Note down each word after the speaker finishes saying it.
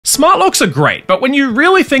Smart locks are great, but when you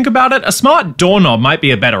really think about it, a smart doorknob might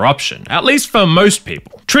be a better option, at least for most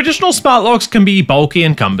people. Traditional smart locks can be bulky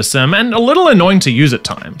and cumbersome and a little annoying to use at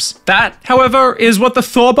times. That, however, is what the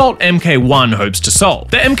Thorbolt MK1 hopes to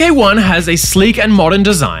solve. The MK1 has a sleek and modern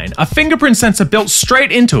design, a fingerprint sensor built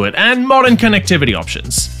straight into it, and modern connectivity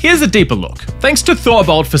options. Here's a deeper look. Thanks to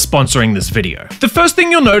Thorbolt for sponsoring this video. The first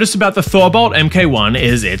thing you'll notice about the Thorbolt MK1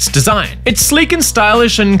 is its design. It's sleek and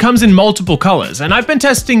stylish and comes in multiple colors, and I've been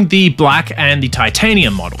testing the black and the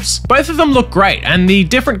titanium models. Both of them look great, and the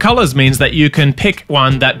different colors means that you can pick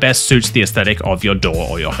one that best suits the aesthetic of your door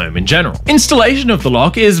or your home in general. Installation of the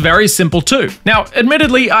lock is very simple too. Now,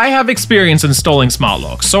 admittedly, I have experience installing smart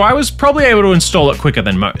locks, so I was probably able to install it quicker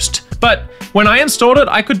than most. But when I installed it,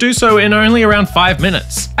 I could do so in only around 5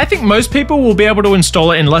 minutes. I think most people will be able to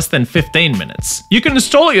install it in less than 15 minutes. You can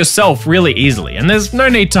install it yourself really easily, and there's no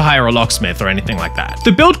need to hire a locksmith or anything like that.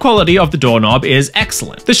 The build quality of the doorknob is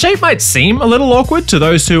excellent. The shape might seem a little awkward to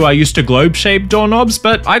those who are used to globe-shaped doorknobs,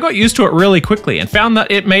 but I got used to it really quickly and found that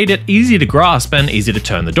it made it easy to grasp and easy to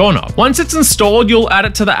turn the doorknob. Once it's installed, you'll add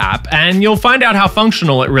it to the app, and you'll find out how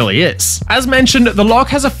functional it really is. As mentioned, the lock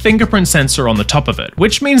has a fingerprint sensor on the top of it,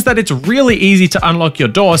 which means that it's really easy to unlock your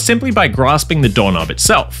door simply by grasping the doorknob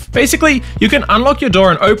itself. Basically, you can unlock your door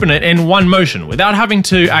and open it in one motion without having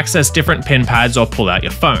to access different pin pads or pull out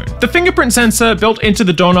your phone. The fingerprint sensor built into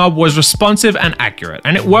the doorknob was responsive and accurate,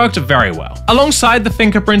 and it worked very well. Alongside the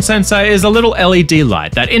fingerprint sensor is a little LED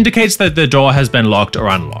light that indicates that the door has been locked or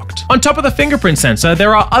unlocked. On top of the fingerprint sensor,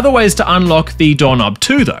 there are other ways to unlock the doorknob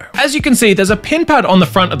too though. As you can see, there's a pin pad on the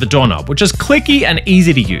front of the doorknob, which is clicky and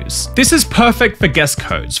easy to use. This is perfect for guest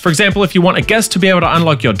codes. For example, if you want a guest to be able to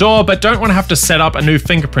unlock your door but don't want to have to set up a new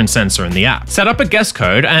fingerprint sensor in the app. Set up a guest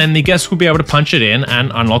code and the guest will be able to punch it in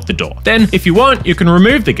and unlock the door. Then, if you want, you can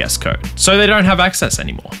remove the guest code, so they don't have access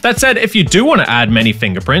anymore. That said, if you do want to add many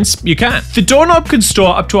fingerprints, you can. The doorknob can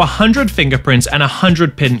store up to 100 fingerprints and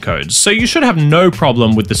 100 pin codes, so you should have no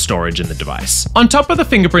problem with the storage in the device. On top of the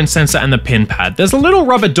fingerprint sensor and the pin pad, there's a little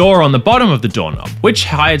rubber door on the bottom of the doorknob, which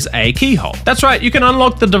hides a keyhole. That's right, you can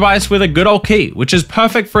unlock the device with a good old key, which is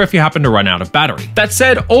perfect for if you happen to run out of battery. That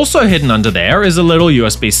said, also hidden under there is a little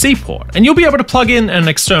USB-C port, and you'll be able to plug in an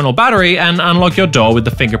external battery and unlock your door with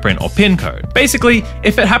the fingerprint or pin code. Basically,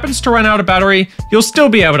 if it happens to run out of battery, you'll still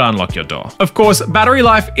be able to unlock your door. Of course, battery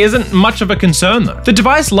life isn't much of a concern though. The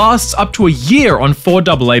device lasts up to a year on 4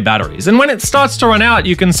 AA batteries, and when it starts to run out,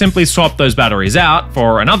 you can simply swap those batteries out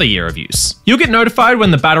for another year of use. You'll get notified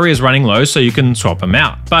when the battery is running low so you can swap them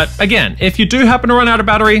out. But again, if you do happen to run out of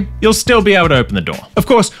battery, you'll still be able to open the door. Of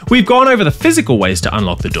course, we've gone over the physical ways to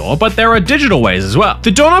unlock the door, but there are digital ways as well.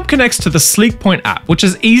 The doorknob connects to the SleekPoint app, which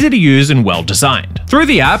is easy to use and well designed. Through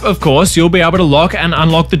the app, of course, you'll be able to lock and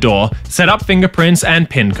unlock the door, set up fingerprints and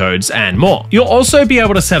pin codes, and more. You'll also be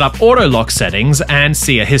able to set up auto lock settings and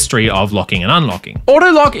see a history of locking and unlocking.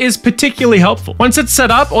 Auto lock is particularly helpful. Once it's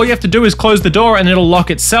set up, all you have to do is close the door and it'll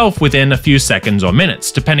lock itself within a few seconds or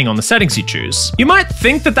minutes, depending on the settings you choose. You might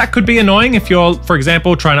think that that could be annoying if you're, for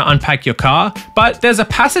example, trying to unpack your car, but there's a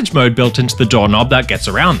passage mode built into the doorknob that gets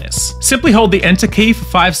around this. Simply hold the enter key for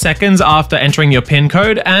 5 seconds after entering your pin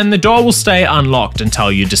code and the door will stay unlocked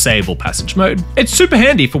until you disable passage mode. It's super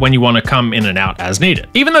handy for when you want to come in and out as needed.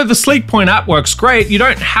 Even though the SleekPoint app works great, you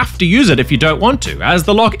don't have to use it if you don't want to, as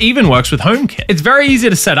the lock even works with HomeKit. It's very easy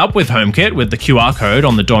to set up with HomeKit with the QR code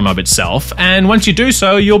on the doorknob itself, and once you do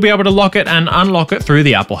so, you'll be able to lock it and unlock it through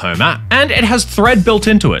the Apple Home app. And it has Thread built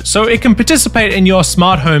into it, so it can participate in your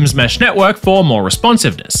smart home's mesh network for more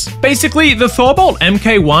responsiveness. Basically, the Thorbolt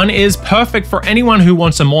MK1 is perfect for anyone who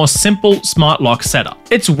wants a more simple smart lock setup.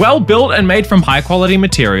 It's well built and made from high quality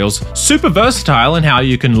materials, super versatile in how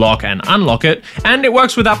you can lock and unlock it, and it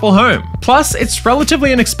works with Apple Home. Plus, it's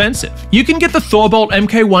relatively inexpensive. You can get the Thorbolt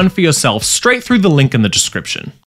MK1 for yourself straight through the link in the description.